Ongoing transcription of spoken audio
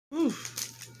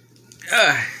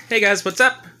Hey guys, what's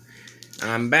up?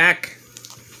 I'm back.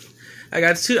 I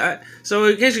got two. So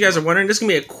in case you guys are wondering, this is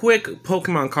gonna be a quick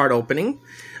Pokemon card opening.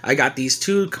 I got these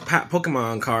two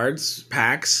Pokemon cards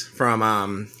packs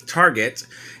from Target,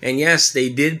 and yes, they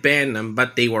did ban them,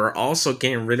 but they were also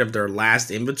getting rid of their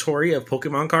last inventory of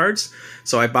Pokemon cards.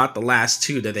 So I bought the last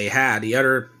two that they had. The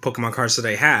other Pokemon cards that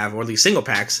they have, or these single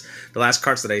packs, the last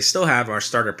cards that they still have are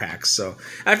starter packs. So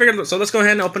I figured, so let's go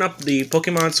ahead and open up the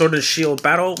Pokemon Sword and Shield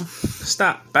battle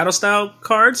style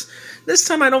cards. This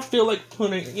time I don't feel like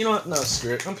putting. You know what? No,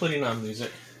 screw it. I'm putting on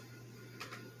music.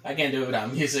 I can't do it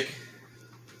without music.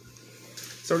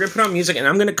 So we're going to put on music, and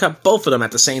I'm going to cut both of them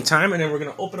at the same time, and then we're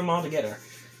going to open them all together.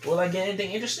 Will I get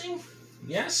anything interesting?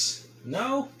 Yes?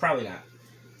 No? Probably not.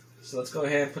 So let's go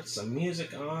ahead and put some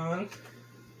music on.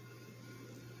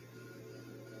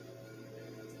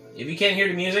 If you can't hear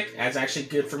the music, that's actually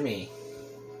good for me.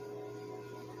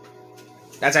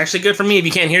 That's actually good for me if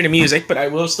you can't hear the music, but I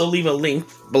will still leave a link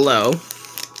below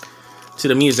to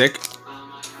the music.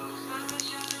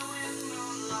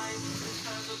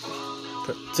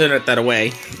 Put that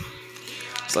away.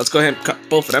 So let's go ahead and cut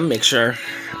both of them. Make sure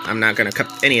I'm not going to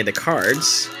cut any of the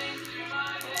cards.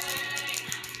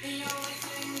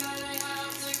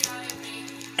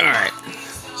 Alright.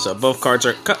 So both cards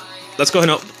are cut. Let's go ahead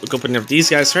and open up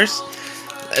these guys first.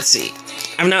 Let's see.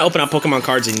 I've not opened up Pokemon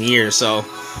cards in years, so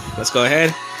let's go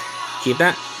ahead. Keep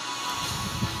that.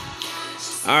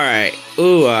 Alright.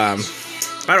 Ooh, by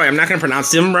the way, I'm not going to pronounce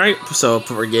them right, so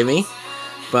forgive me.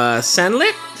 But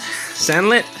Sandlit?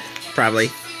 Sandlit? Probably.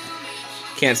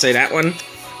 Can't say that one.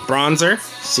 Bronzer.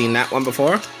 Seen that one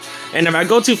before. And if I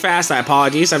go too fast, I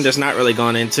apologize. I'm just not really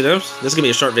going into those. This is going to be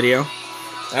a short video.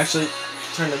 Actually,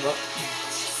 turn the...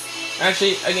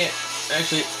 Actually, I can't...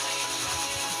 Actually...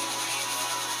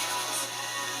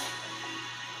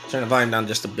 Turn the volume down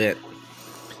just a bit.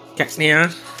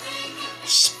 Cacnea.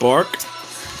 Spork.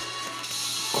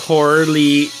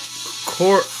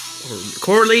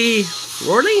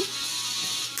 Roarly?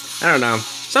 I don't know.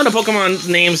 Some of the Pokemon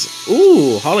names...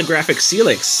 Ooh, Holographic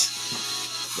Steelix.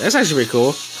 That's actually pretty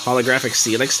cool. Holographic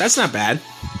Steelix. That's not bad.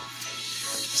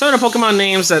 Some of the Pokemon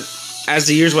names that, as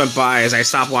the years went by, as I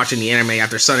stopped watching the anime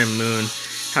after Sun and Moon,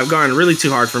 have gone really too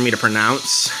hard for me to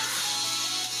pronounce.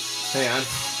 Hang on.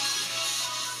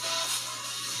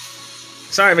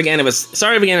 Sorry if again it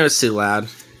was too loud.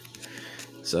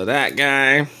 So that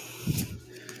guy...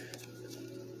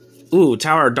 Ooh,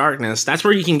 Tower of Darkness. That's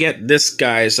where you can get this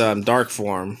guy's dark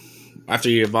form after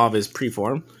you evolve his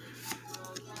pre-form.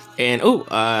 And, ooh,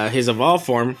 his evolved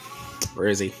form. Where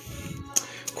is he?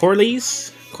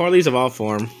 Corley's evolved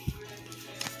form.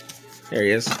 There he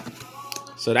is.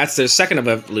 So that's the second of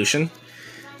evolution.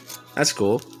 That's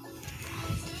cool.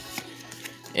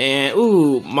 And,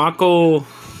 ooh, Marco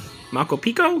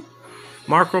Pico?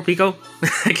 Marco Pico?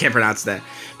 I can't pronounce that.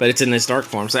 But it's in his dark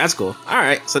form, so that's cool.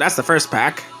 Alright, so that's the first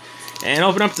pack. And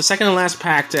open up the second and last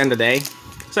pack to end the day.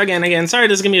 So again, sorry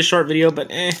this is going to be a short video,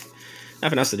 but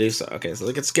nothing else to do. So okay, so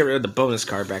let's get rid of the bonus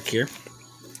card back here.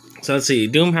 So let's see,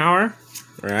 Doomhauer,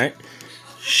 right?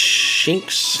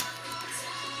 Shinx,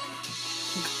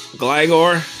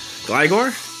 Gligar?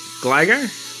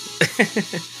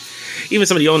 Even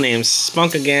some of the old names,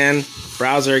 Spunk again,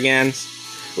 Browser again.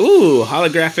 Ooh,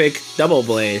 holographic Double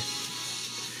Blade.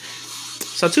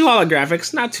 So 2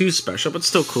 holographics, not too special, but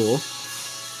still cool.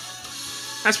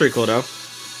 That's pretty cool, though.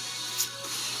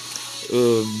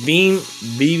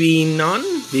 Vivian?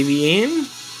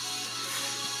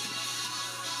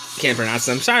 Can't pronounce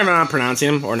them. Sorry if I'm not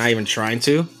pronouncing them, or not even trying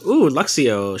to. Ooh,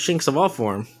 Luxio, Shinx Evolved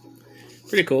form.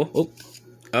 Pretty cool.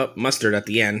 Oh, Mustard at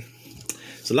the end.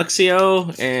 So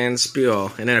Luxio and Spew.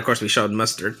 And then, of course, we showed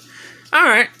Mustard.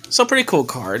 Alright, so pretty cool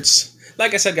cards.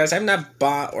 Like I said, guys, I've not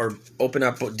bought or opened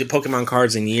up Pokemon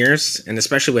cards in years, and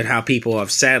especially with how people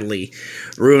have sadly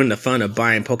ruined the fun of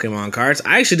buying Pokemon cards.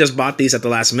 I actually just bought these at the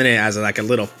last minute as like a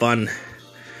little fun,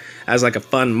 as like a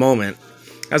fun moment.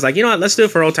 I was like, you know what, let's do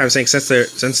it for old time's sake,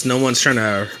 since no one's trying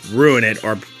to ruin it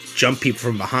or jump people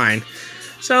from behind.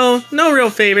 So no real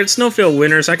favorites, no real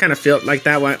winners. I kind of feel like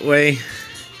that way.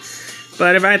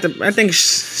 But if I had to, I think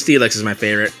Steelix is my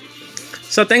favorite.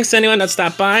 So thanks to anyone that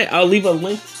stopped by. I'll leave a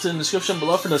link to the description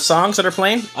below for the songs that are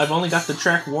playing. I've only got the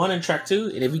track 1 and track 2.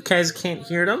 And if you guys can't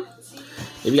hear them,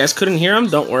 if you guys couldn't hear them,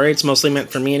 don't worry. It's mostly meant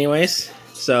for me anyways.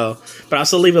 So, but I'll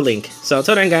still leave a link. So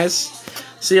until then, guys,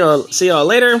 see y'all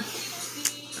later.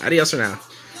 Adios for now.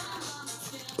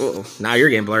 Uh-oh, now you're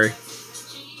getting blurry.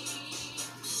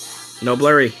 No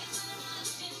blurry.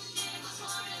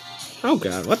 Oh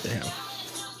god, what the hell?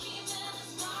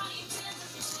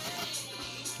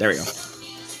 There we go.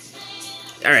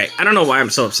 Alright, I don't know why I'm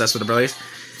so obsessed with the Brothers.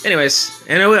 Anyways,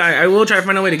 and I will try to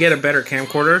find a way to get a better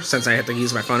camcorder since I have to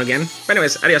use my phone again. But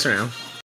anyways, adios for now.